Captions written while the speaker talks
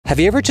Have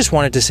you ever just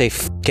wanted to say,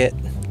 f it,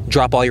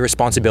 drop all your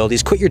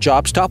responsibilities, quit your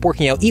job, stop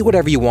working out, eat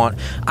whatever you want?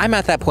 I'm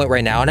at that point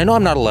right now, and I know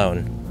I'm not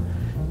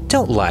alone.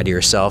 Don't lie to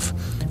yourself.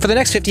 For the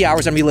next 50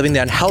 hours, I'm gonna be living the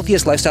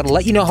unhealthiest lifestyle to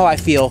let you know how I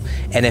feel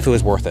and if it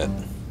was worth it.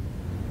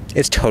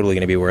 It's totally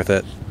gonna be worth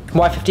it.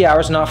 Why 50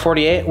 hours, not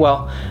 48?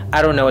 Well,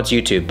 I don't know, it's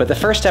YouTube. But the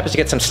first step is to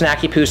get some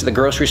snacky poos at the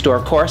grocery store,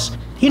 of course.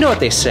 You know what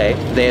they say,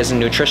 they as a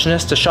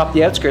nutritionist, to shop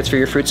the outskirts for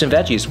your fruits and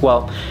veggies.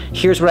 Well,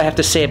 here's what I have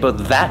to say about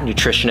that,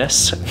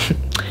 nutritionist.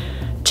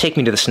 Take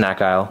me to the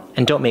snack aisle,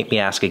 and don't make me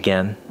ask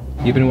again.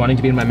 You've been wanting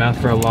to be in my mouth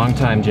for a long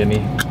time,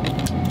 Jimmy.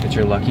 It's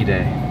your lucky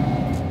day.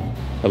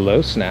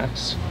 Hello,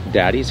 snacks.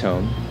 Daddy's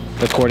home.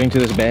 According to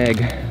this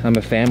bag, I'm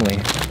a family.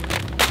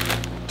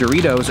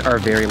 Doritos are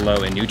very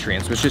low in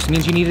nutrients, which just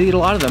means you need to eat a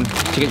lot of them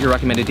to get your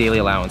recommended daily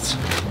allowance.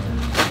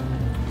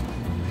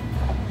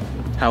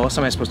 How else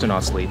am I supposed to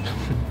not sleep?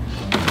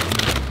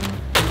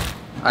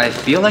 I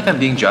feel like I'm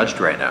being judged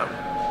right now.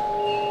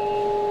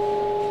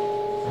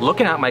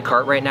 Looking at my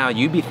cart right now,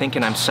 you'd be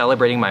thinking I'm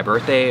celebrating my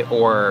birthday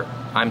or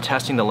I'm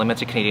testing the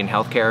limits of Canadian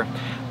healthcare,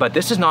 but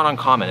this is not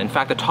uncommon. In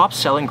fact, the top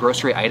selling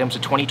grocery items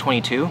of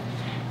 2022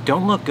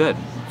 don't look good.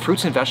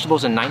 Fruits and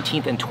vegetables in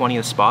 19th and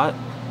 20th spot.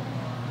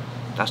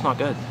 That's not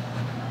good.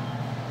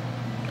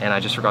 And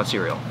I just forgot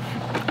cereal.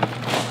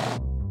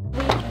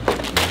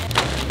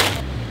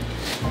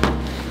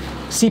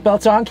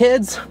 Seatbelts on,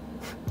 kids.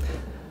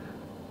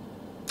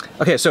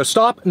 Okay, so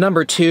stop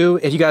number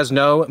 2. If you guys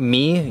know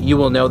me, you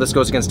will know this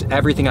goes against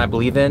everything I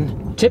believe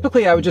in.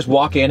 Typically, I would just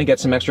walk in and get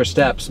some extra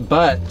steps,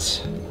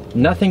 but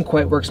nothing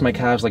quite works my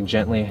calves like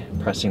gently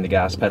pressing the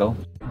gas pedal.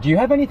 Do you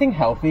have anything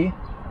healthy?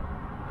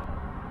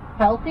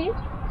 Healthy?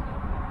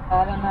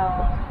 I don't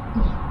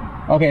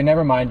know. Okay,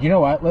 never mind. You know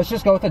what? Let's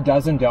just go with a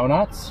dozen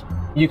donuts.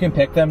 You can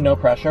pick them, no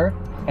pressure.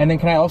 And then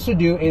can I also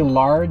do a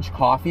large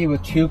coffee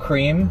with 2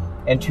 cream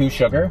and 2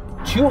 sugar?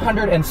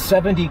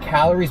 270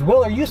 calories.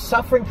 Will, are you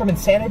suffering from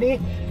insanity?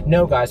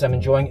 No, guys, I'm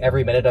enjoying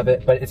every minute of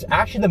it, but it's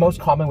actually the most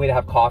common way to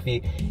have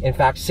coffee. In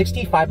fact,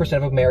 65%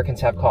 of Americans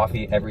have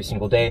coffee every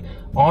single day.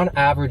 On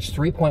average,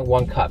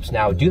 3.1 cups.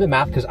 Now, do the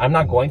math, because I'm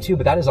not going to,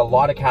 but that is a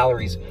lot of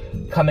calories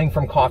coming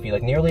from coffee,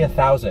 like nearly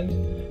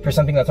 1,000 for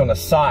something that's on the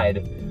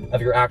side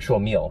of your actual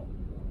meal.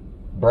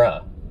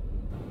 Bruh.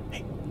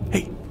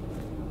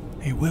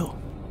 Hey, Will.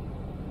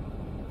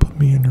 Put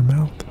me in your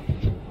mouth.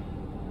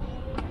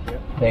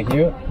 Thank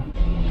you.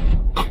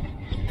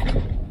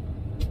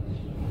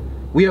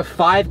 We have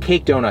 5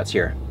 cake donuts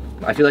here.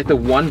 I feel like the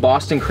one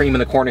Boston cream in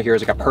the corner here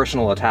is like a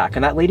personal attack.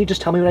 Can that lady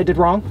just tell me what I did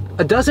wrong?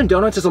 A dozen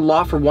donuts is a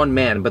lot for one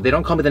man, but they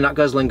don't call me the nut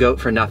guzzling goat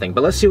for nothing.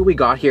 But let's see what we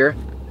got here.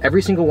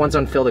 Every single one's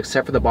unfilled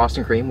except for the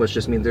Boston cream, which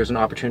just means there's an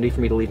opportunity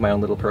for me to leave my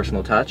own little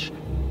personal touch.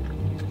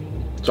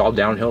 It's all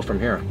downhill from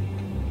here.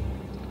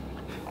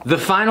 The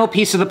final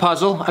piece of the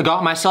puzzle, I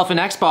got myself an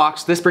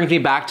Xbox. This brings me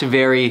back to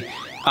very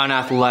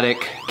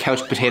unathletic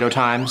couch potato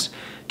times.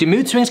 Do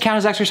mood swings count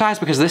as exercise?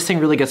 Because this thing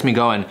really gets me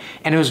going.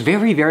 And it was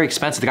very, very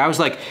expensive. The guy was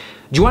like,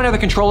 do you want another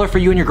controller for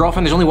you and your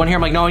girlfriend? There's only one here.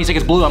 I'm like, no, and he's like,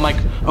 it's blue. I'm like,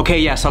 okay,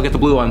 yes, I'll get the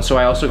blue one. So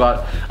I also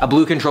got a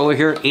blue controller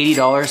here,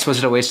 $80. Was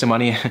it a waste of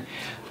money?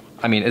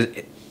 I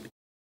mean,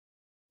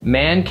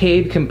 man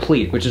cave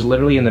complete, which is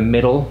literally in the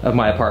middle of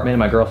my apartment.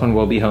 My girlfriend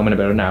will be home in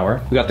about an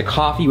hour. We got the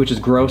coffee, which is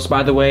gross,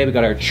 by the way. We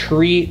got our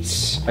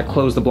treats. I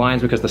closed the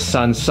blinds because the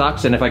sun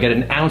sucks, and if I get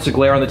an ounce of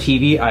glare on the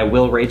TV, I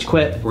will rage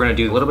quit. We're gonna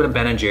do a little bit of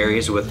Ben &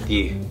 Jerry's with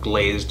the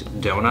glazed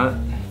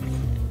donut.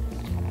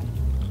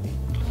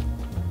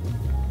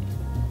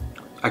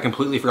 I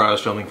completely forgot I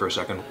was filming for a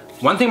second.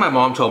 One thing my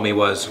mom told me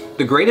was,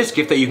 the greatest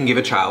gift that you can give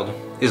a child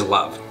is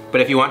love. But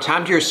if you want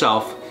time to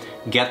yourself,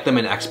 get them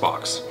an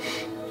Xbox.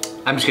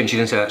 I'm just kidding, she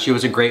didn't say that. She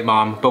was a great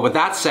mom. But with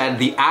that said,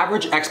 the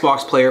average Xbox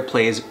player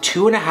plays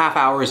 2.5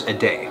 hours a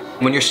day.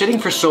 When you're sitting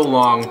for so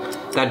long,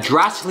 that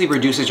drastically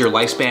reduces your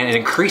lifespan and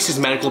increases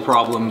medical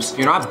problems.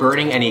 You're not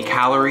burning any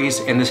calories,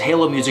 and this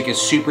Halo music is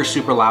super,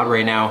 super loud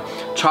right now.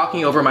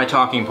 Talking over my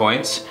talking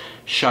points.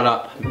 Shut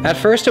up. At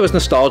first it was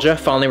nostalgia,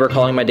 finally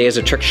recalling my days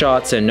of trick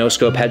shots and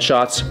no-scope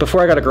headshots.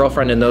 Before I got a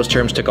girlfriend, and those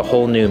terms took a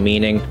whole new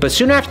meaning. But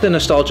soon after the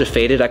nostalgia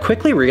faded, I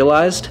quickly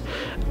realized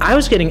I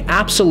was getting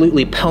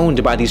absolutely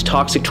pwned by these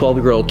toxic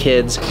 12-year-old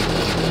kids.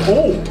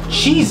 Oh,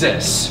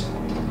 Jesus!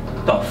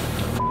 The f***?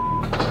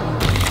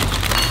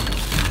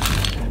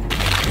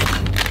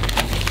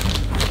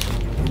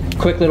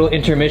 Quick little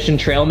intermission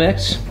trail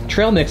mix.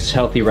 Trail mix is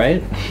healthy,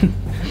 right?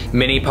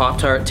 Mini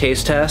Pop-Tart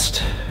taste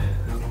test.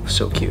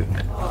 So cute.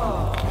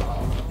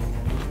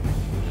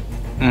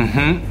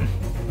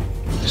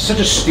 It's such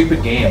a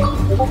stupid game.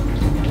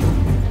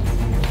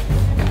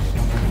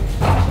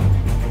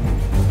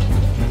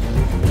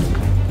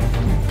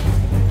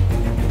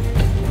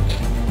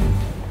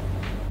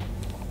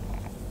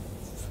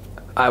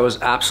 I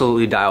was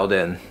absolutely dialed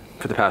in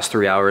for the past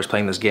 3 hours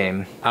playing this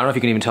game. I don't know if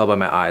you can even tell by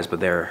my eyes, but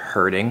they're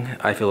hurting.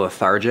 I feel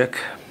lethargic.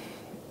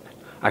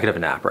 I could have a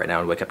nap right now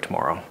and wake up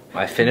tomorrow.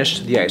 I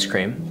finished the ice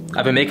cream.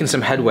 I've been making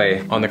some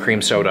headway on the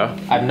cream soda.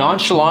 I've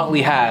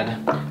nonchalantly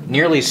had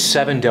nearly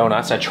 7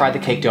 donuts. I tried the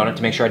cake donut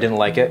to make sure I didn't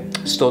like it.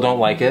 Still don't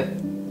like it.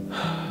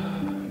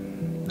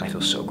 I feel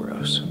so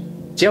gross.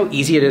 See how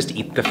easy it is to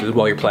eat the food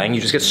while you're playing? You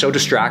just get so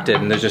distracted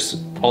and there's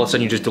just, all of a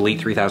sudden you just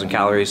delete 3,000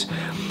 calories.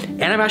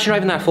 And I'm actually not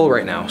even that full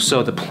right now.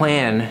 So the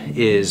plan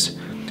is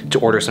to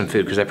order some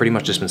food because I've pretty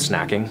much just been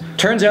snacking.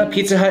 Turns out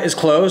Pizza Hut is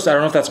closed. I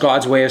don't know if that's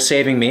God's way of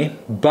saving me,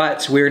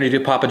 but we're gonna do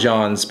Papa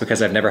John's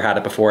because I've never had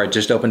it before. It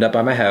just opened up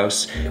by my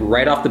house.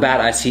 Right off the bat,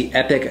 I see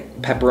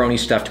epic pepperoni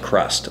stuffed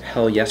crust.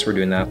 Hell yes, we're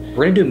doing that.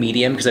 We're gonna do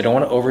medium because I don't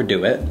wanna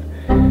overdo it.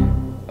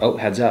 Oh,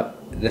 heads up.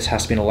 This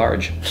has to be in a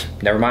large.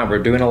 Never mind, we're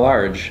doing a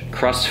large.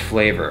 Crust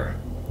flavor.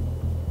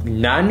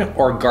 None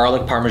or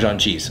garlic Parmesan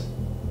cheese?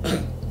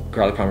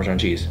 Garlic Parmesan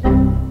cheese.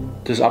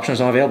 This option is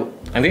not available.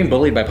 I'm getting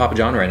bullied by Papa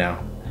John right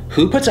now.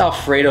 Who puts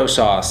Alfredo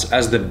sauce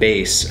as the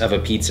base of a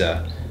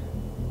pizza?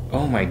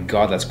 Oh my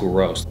God, that's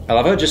gross. I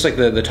love how just like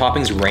the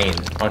toppings rain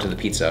onto the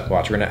pizza.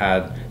 Watch, we're gonna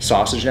add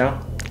sausage now.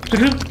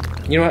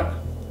 You know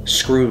what?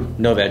 Screw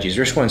no veggies.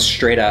 We're just going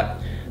straight up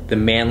the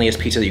manliest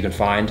pizza that you can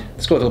find.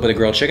 Let's go with a little bit of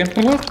grilled chicken.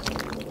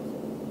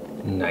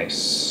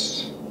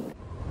 Nice.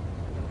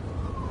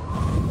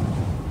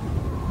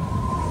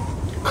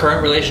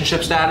 Current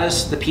relationship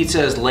status, the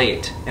pizza is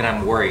late and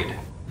I'm worried.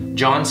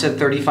 John said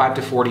 35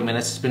 to 40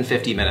 minutes, it's been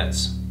 50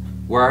 minutes.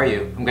 Where are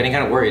you? I'm getting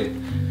kind of worried.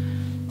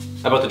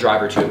 About the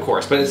driver too, of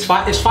course. But it's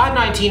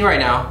 5:19 right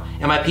now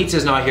and my pizza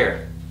is not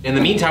here. In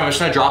the meantime, I'm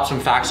just gonna drop some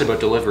facts about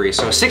delivery.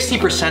 So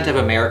 60% of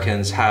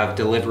Americans have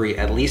delivery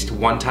at least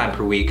one time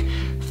per week.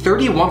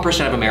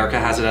 31% of America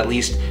has it at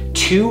least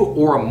 2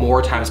 or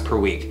more times per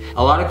week.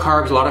 A lot of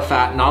carbs, a lot of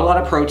fat, not a lot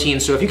of protein.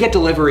 So if you get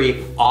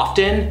delivery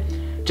often,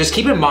 just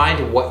keep in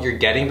mind what you're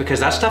getting because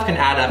that stuff can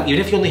add up even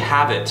if you only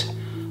have it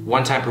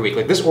one time per week.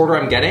 Like this order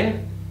I'm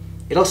getting,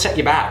 it'll set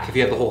you back if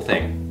you have the whole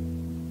thing.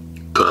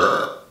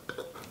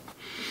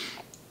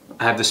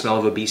 I have the smell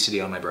of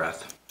obesity on my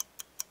breath.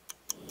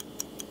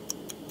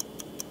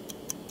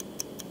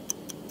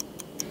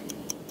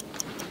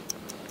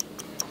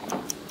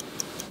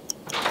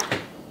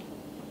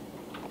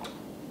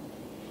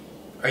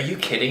 Are you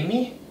kidding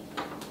me?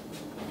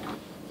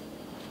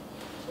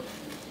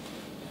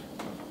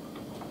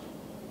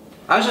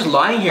 I was just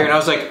lying here and I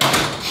was like,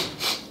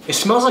 it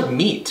smells like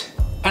meat.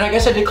 And I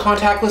guess I did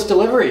contactless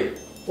delivery.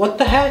 What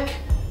the heck?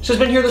 It's just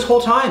been here this whole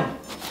time.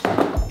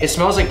 It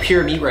smells like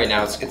pure meat right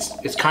now.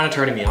 It's kind of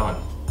turning me on.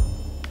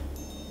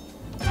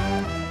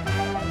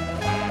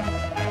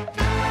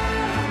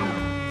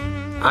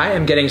 I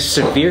am getting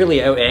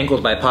severely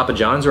out-angled by Papa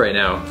John's right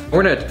now.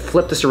 We're gonna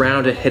flip this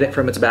around and hit it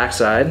from its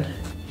backside.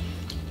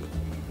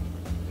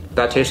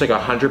 That tastes like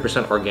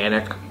 100%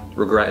 organic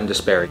regret and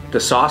despair. The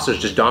sausage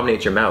just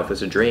dominates your mouth.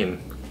 It's a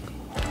dream.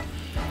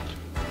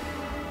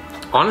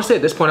 Honestly,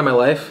 at this point in my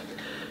life,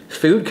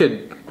 food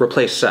could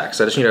replace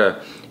sex. I just need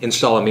to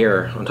install a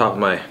mirror on top of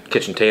my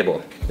kitchen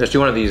table. Let's do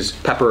one of these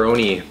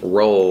pepperoni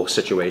roll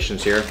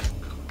situations here.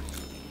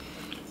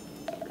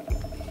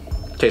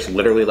 Tastes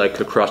literally like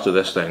the crust of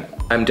this thing.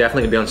 I'm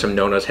definitely gonna be on some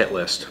Nona's hit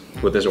list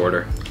with this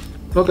order.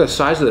 Look at the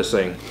size of this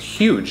thing, it's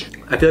huge.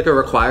 I feel like it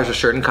requires a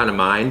certain kind of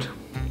mind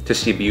to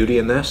see beauty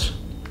in this,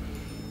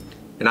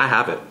 and I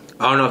have it.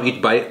 I don't know if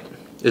each bite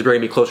is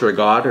bringing me closer to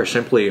God or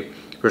simply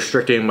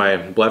restricting my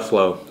blood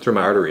flow through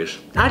my arteries.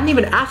 I didn't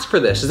even ask for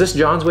this. Is this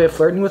John's way of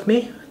flirting with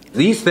me?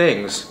 These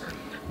things,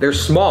 they're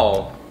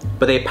small,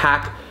 but they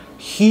pack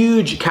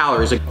huge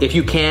calories. Like, if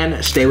you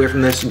can, stay away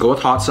from this. Go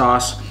with hot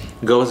sauce,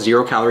 go with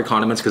 0-calorie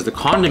condiments, because the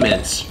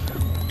condiments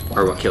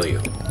are what kill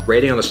you.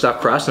 Rating on the stuffed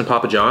crust and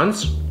Papa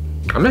John's,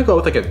 I'm gonna go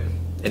with like an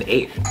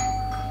 8.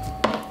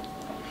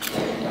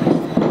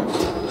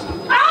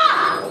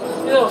 Ah!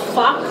 You little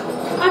fuck.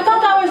 I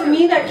thought that was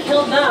me that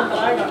killed them, but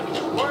I got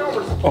killed.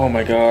 Oh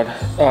my God.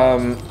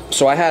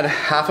 So I had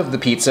half of the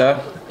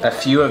pizza, a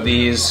few of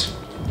these.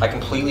 I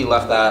completely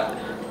left that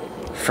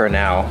for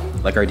now.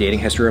 Like our dating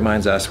history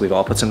reminds us, we've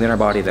all put something in our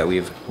body that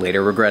we've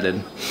later regretted.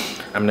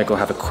 I'm gonna go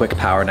have a quick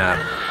power nap,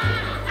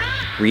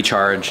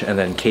 recharge, and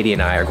then Katie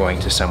and I are going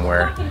to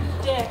somewhere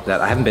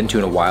that I haven't been to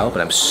in a while,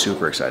 but I'm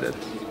super excited.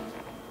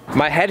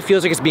 My head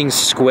feels like it's being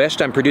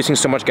squished. I'm producing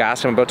so much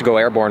gas, I'm about to go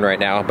airborne right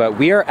now, but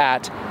we are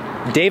at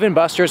Dave &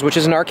 Buster's, which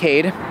is an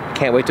arcade.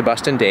 Can't wait to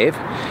bust in Dave.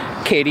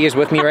 Katie is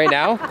with me right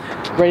now.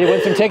 Ready to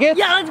win some tickets?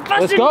 Yeah,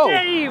 let's go.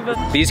 Dave.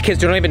 These kids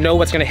don't even know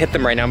what's gonna hit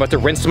them right now. I'm about to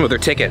rinse them of their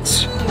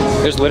tickets.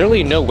 There's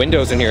literally no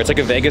windows in here. It's like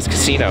a Vegas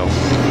casino.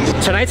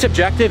 Tonight's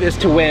objective is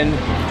to win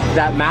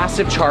that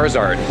massive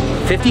Charizard.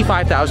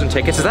 55,000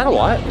 tickets, is that a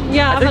lot?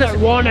 Yeah, I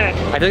want it.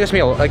 I think that's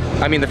me, like,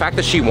 I mean, the fact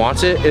that she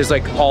wants it is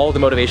like all the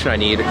motivation I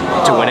need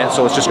to win it.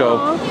 So let's just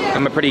go.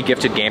 I'm a pretty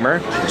gifted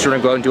gamer. So we're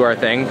gonna go out and do our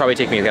thing. Probably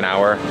take me like an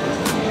hour.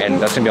 And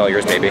that's gonna be all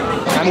yours, baby.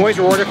 I'm always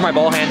rewarded for my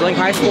ball handling.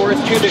 High score is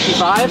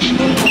 255.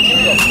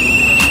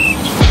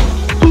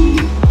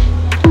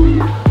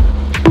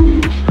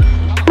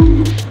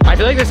 I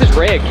feel like this is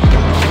rigged.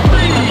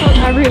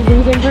 Every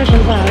losing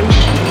person says.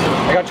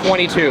 I got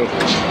 22.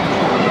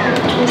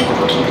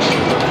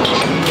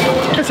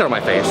 It's not on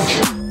my face.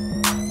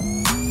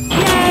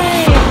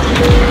 Yay!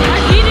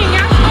 I'm eating,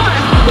 guess what?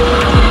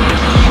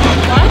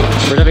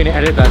 What? We're having to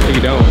edit that so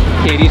you don't.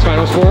 Katie's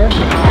final score?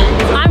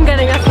 I'm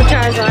getting us the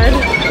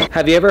Charizard.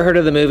 Have you ever heard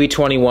of the movie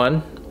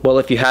 21? Well,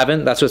 if you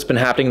haven't, that's what's been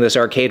happening in this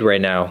arcade right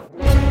now.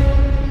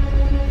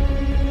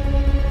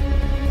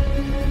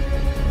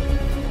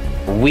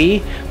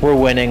 We were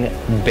winning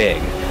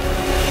big.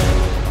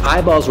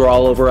 Eyeballs were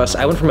all over us.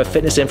 I went from a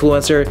fitness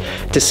influencer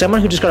to someone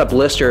who just got a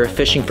blister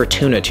fishing for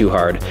tuna too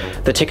hard.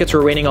 The tickets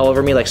were raining all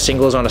over me like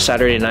singles on a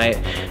Saturday night.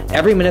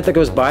 Every minute that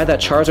goes by, that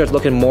Charizard's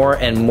looking more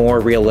and more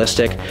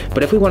realistic.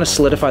 But if we want to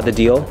solidify the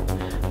deal,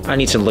 I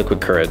need some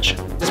liquid courage.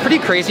 It's pretty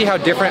crazy how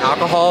different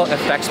alcohol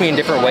affects me in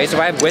different ways. If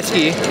I have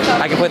whiskey,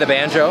 I can play the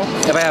banjo.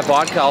 If I have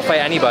vodka, I'll fight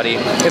anybody.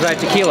 If I have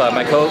tequila,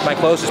 my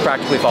clothes just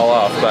practically fall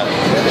off, but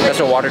that's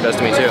what water does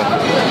to me too.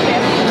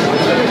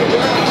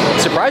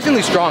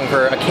 Surprisingly strong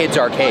for a kid's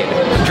arcade.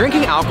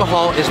 Drinking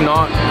alcohol is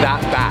not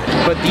that bad,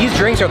 but these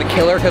drinks are the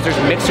killer because there's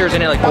mixers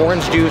in it like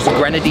orange juice,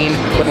 grenadine,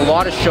 with a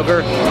lot of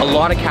sugar, a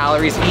lot of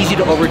calories, easy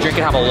to overdrink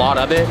and have a lot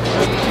of it.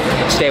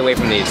 Stay away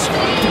from these.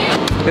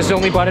 This is the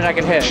only button I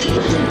can hit.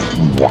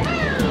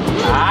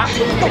 Ah.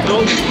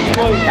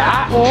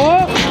 Ah.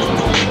 Oh.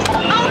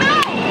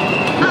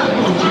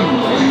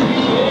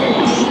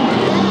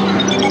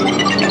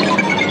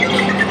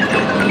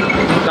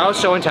 That was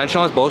so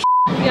intentional, it's bullshit.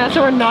 Yeah,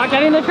 so we're not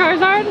getting the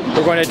Charizard?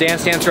 We're going to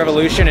Dance Dance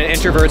Revolution, an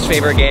introvert's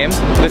favorite game.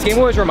 This game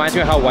always reminds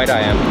me of how white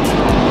I am.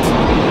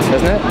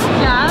 Doesn't it?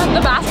 Yeah,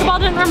 the basketball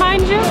didn't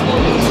remind you?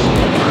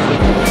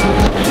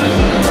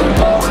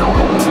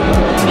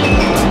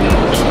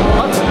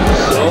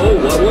 So,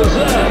 what was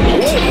that?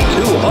 Way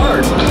too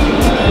hard.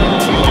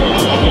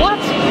 What?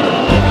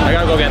 I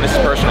gotta go again, this is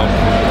personal.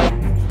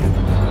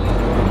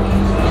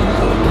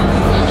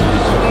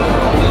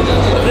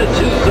 A bit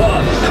too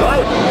soft. Try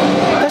it.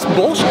 That's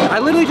bullshit. I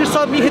literally just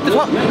saw me hit the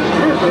top.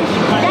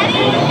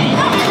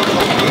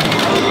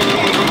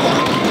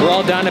 We're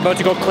all done, about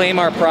to go claim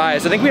our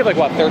prize. I think we have like,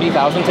 what,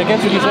 30,000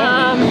 tickets, would you say?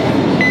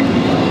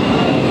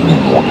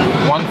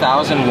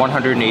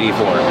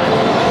 1,184.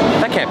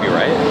 That can't be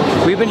right.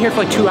 We've been here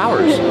for like 2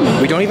 hours.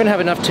 We don't even have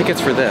enough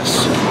tickets for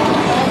this.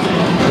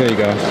 There you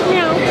go.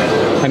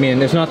 Yeah. I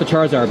mean, it's not the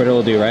Charizard, but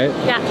it'll do, right?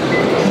 Yeah.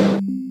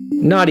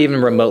 Not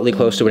even remotely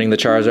close to winning the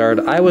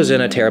Charizard. I was in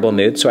a terrible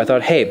mood, so I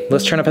thought, hey,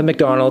 let's turn up at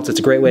McDonald's. It's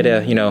a great way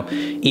to, you know,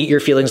 eat your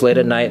feelings late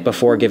at night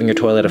before giving your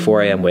toilet a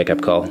 4 a.m.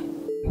 wake-up call.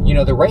 You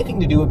know, the right thing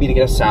to do would be to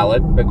get a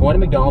salad, but going to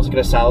McDonald's to get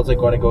a salad is like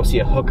going to go see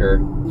a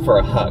hooker for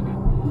a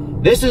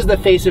hug. This is the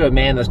face of a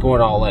man that's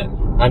going all in.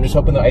 I'm just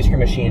hoping the ice cream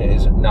machine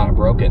is not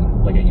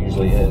broken, like it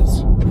usually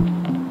is.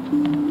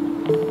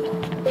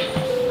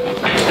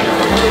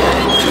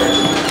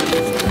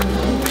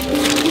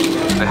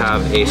 I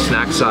have a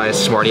snack-sized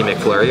Smartie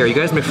McFlurry. Are you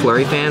guys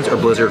McFlurry fans or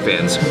Blizzard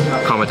fans?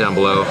 Comment down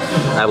below.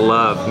 I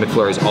love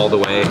McFlurries all the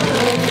way.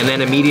 And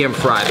then a medium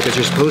fry, because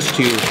you're supposed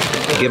to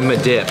give them a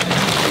dip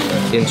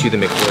into the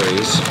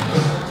McFlurries.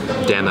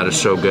 Damn, that is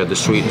so good. The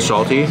sweet and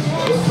salty.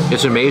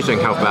 It's amazing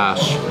how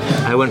fast.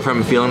 I went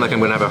from feeling like I'm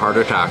gonna have a heart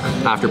attack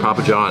after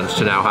Papa John's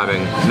to now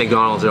having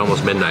McDonald's at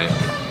almost midnight.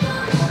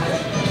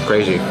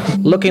 Crazy.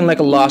 Looking like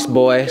a lost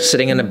boy,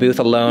 sitting in a booth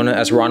alone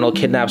as Ronald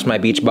kidnaps my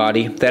beach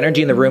body. The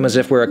energy in the room as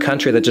if we're a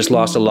country that just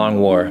lost a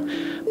long war.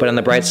 But on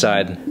the bright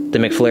side, the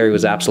McFlurry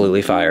was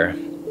absolutely fire.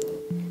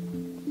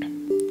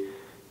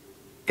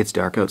 It's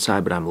dark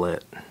outside, but I'm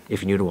lit.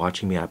 If you're new to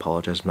watching me, I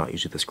apologize, I'm not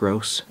usually this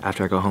gross.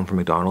 After I got home from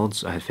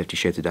McDonald's, I had 50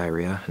 shades of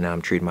diarrhea, and now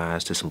I'm treating my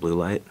eyes to some blue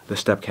light. The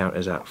step count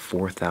is at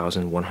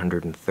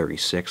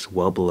 4,136,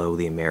 well below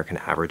the American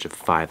average of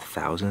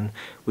 5,000,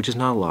 which is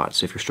not a lot,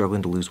 so if you're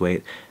struggling to lose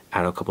weight,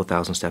 add a couple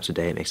thousand steps a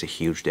day, it makes a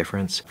huge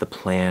difference. The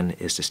plan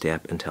is to stay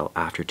up until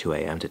after 2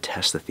 a.m. to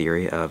test the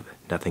theory of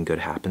nothing good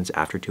happens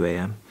after 2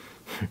 a.m.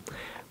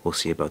 We'll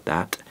see about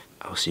that.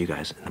 I'll see you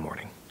guys in the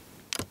morning.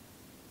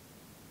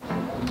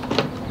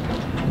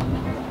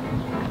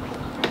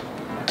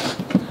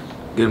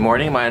 Good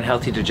morning, my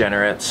unhealthy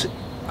degenerates.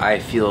 I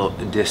feel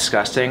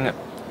disgusting,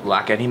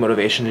 lack any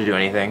motivation to do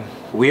anything.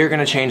 We are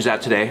gonna change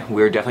that today.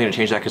 We're definitely gonna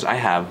change that because I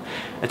have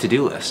a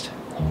to-do list.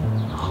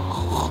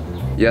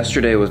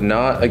 Yesterday was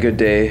not a good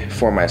day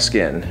for my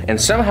skin,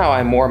 and somehow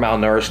I'm more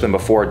malnourished than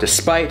before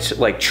despite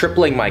like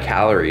tripling my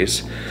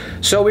calories.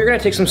 So we're gonna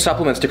take some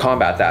supplements to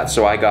combat that.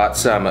 So I got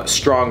some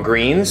strong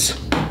greens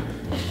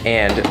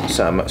and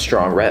some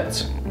strong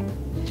reds.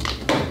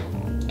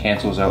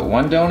 Cancels out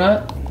 1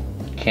 donut.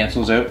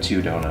 Cancels out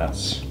 2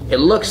 donuts. It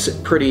looks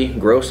pretty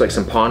gross, like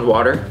some pond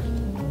water.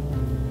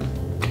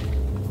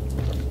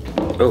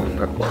 Oh,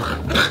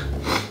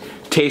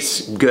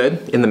 tastes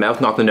good in the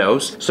mouth, not the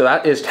nose. So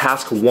that is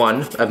task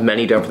 1 of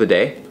many done for the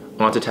day.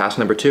 On to task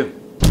number 2.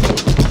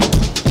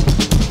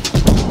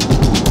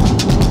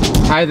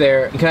 Hi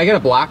there, can I get a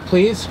black,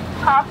 please?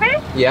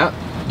 Coffee? Yeah.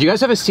 Do you guys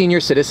have a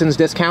senior citizens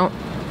discount?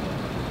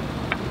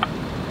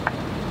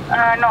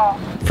 No.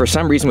 For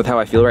some reason with how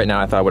I feel right now,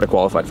 I thought I would have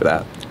qualified for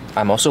that.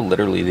 I'm also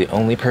literally the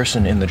only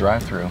person in the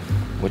drive-thru,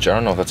 which I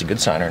don't know if that's a good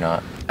sign or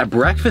not. A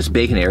breakfast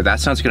Baconator, that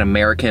sounds like an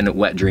American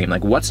wet dream.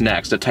 Like, what's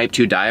next? A type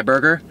 2 diet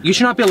burger? You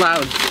should not be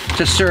allowed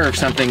to serve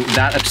something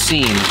that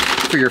obscene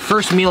for your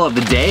first meal of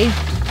the day.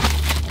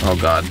 Oh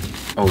God.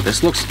 Oh,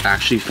 this looks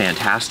actually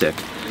fantastic.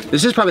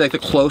 This is probably like the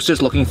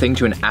closest looking thing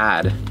to an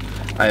ad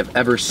I have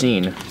ever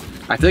seen.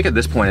 I feel like at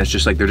this point, it's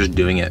just like they're just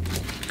doing it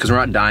because we're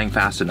not dying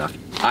fast enough.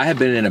 I have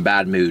been in a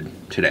bad mood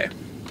today.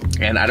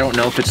 And I don't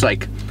know if it's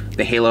like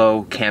the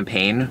Halo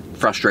campaign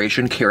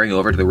frustration carrying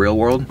over to the real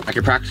world. I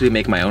could practically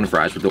make my own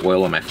fries with the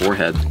oil on my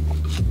forehead.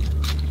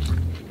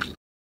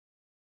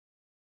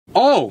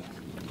 Oh!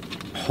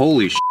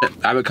 Holy shit,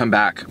 I would come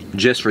back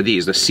just for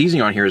these. The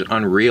seasoning on here is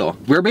unreal.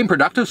 We're being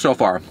productive so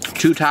far.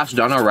 2 tasks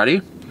done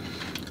already.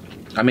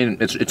 I mean,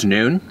 it's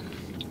noon,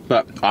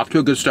 but off to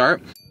a good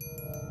start.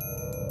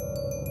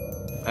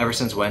 Ever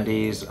since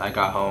Wendy's, I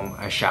got home,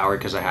 I showered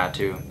because I had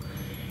to.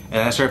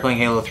 And I started playing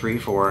Halo 3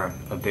 for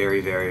a very,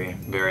 very,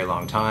 very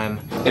long time.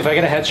 If I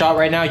get a headshot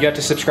right now, you have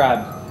to subscribe.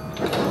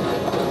 What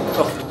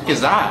the fuck is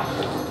that?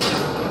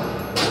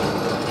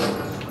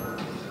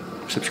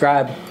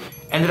 Subscribe.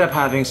 Ended up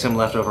having some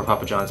leftover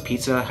Papa John's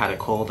pizza. Had it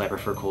cold, I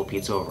prefer cold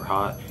pizza over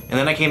hot. And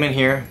then I came in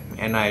here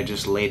and I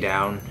just laid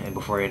down, and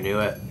before I knew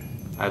it,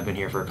 I've been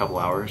here for a couple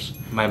hours.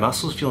 My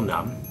muscles feel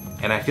numb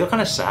and I feel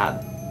kind of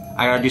sad.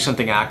 I gotta do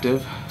something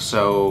active,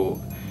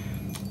 so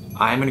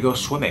I'm gonna go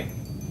swimming.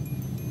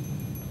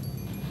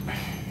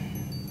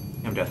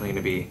 I'm definitely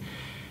gonna be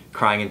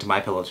crying into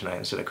my pillow tonight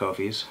instead of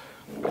Kofi's.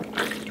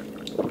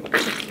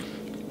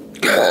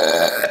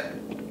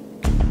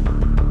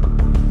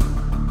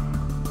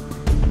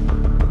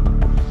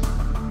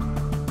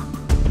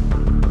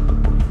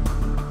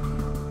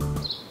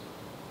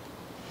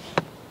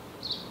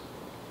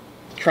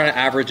 Trying to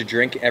average a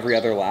drink every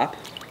other lap.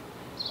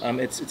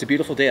 It's a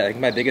beautiful day. I think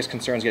my biggest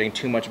concern is getting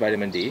too much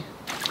vitamin D.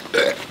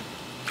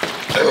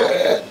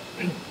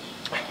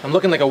 I'm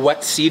looking like a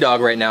wet sea dog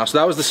right now. So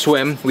that was the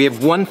swim. We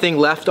have one thing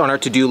left on our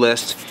to-do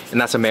list,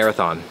 and that's a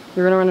marathon.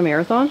 You're gonna run a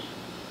marathon?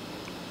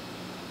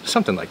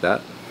 Something like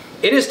that.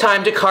 It is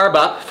time to carb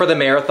up for the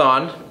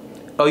marathon.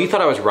 Oh, you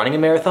thought I was running a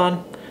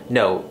marathon?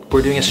 No,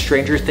 we're doing a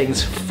Stranger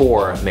Things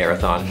 4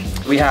 marathon.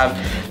 We have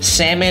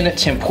salmon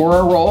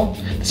tempura roll.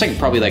 It's like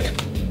probably like,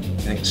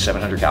 I think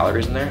 700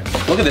 calories in there.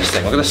 Look at this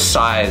thing, look at the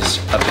size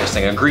of this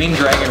thing. A green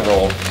dragon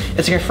roll.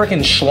 It's like a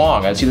freaking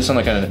schlong. I'd see this on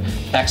like an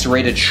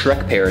X-rated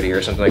Shrek parody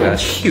or something like that.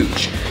 It's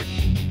huge.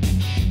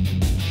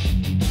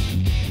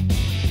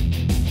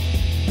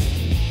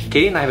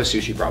 Katie and I have a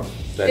sushi problem.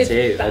 I'd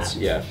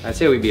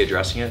say we'd be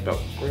addressing it, but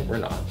we're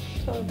not.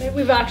 So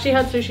we've actually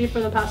had sushi for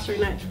the past 3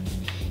 nights.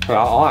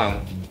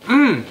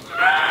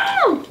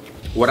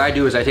 What I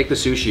do is I take the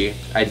sushi,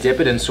 I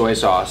dip it in soy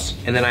sauce,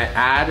 and then I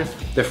add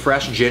the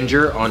fresh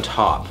ginger on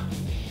top,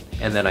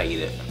 and then I eat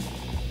it.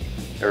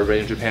 Everybody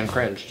in Japan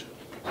cringed.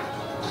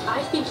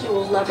 I think you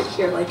will love it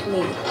here like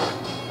me.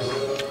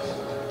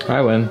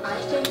 I win.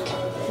 I think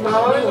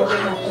will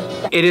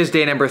have It is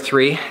day number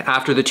 3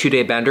 after the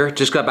 2-day bender.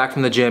 Just got back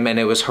from the gym and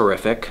it was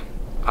horrific.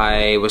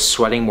 I was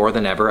sweating more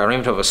than ever. I don't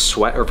even know if it was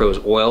sweat or if it was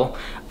oil.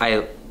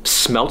 I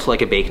smelt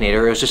like a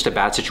Baconator. It was just a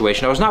bad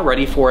situation. I was not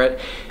ready for it.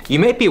 You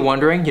may be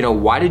wondering, you know,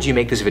 why did you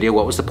make this video?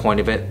 What was the point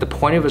of it? The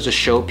point of it was to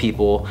show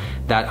people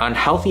that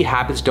unhealthy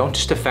habits don't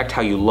just affect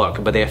how you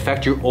look, but they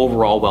affect your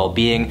overall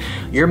well-being,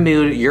 your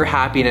mood, your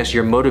happiness,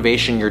 your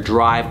motivation, your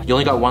drive. You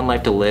only got one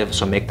life to live,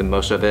 so make the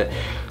most of it.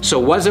 So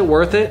was it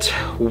worth it?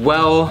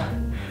 Well,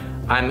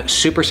 I'm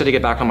super excited to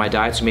get back on my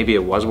diet, so maybe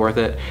it was worth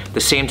it. At the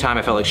same time,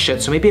 I felt like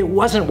shit, so maybe it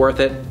wasn't worth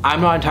it.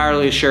 I'm not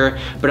entirely sure,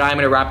 but I'm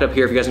gonna wrap it up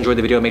here. If you guys enjoyed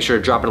the video, make sure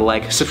to drop it a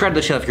like, subscribe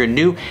to the channel if you're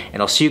new,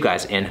 and I'll see you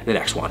guys in the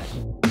next one.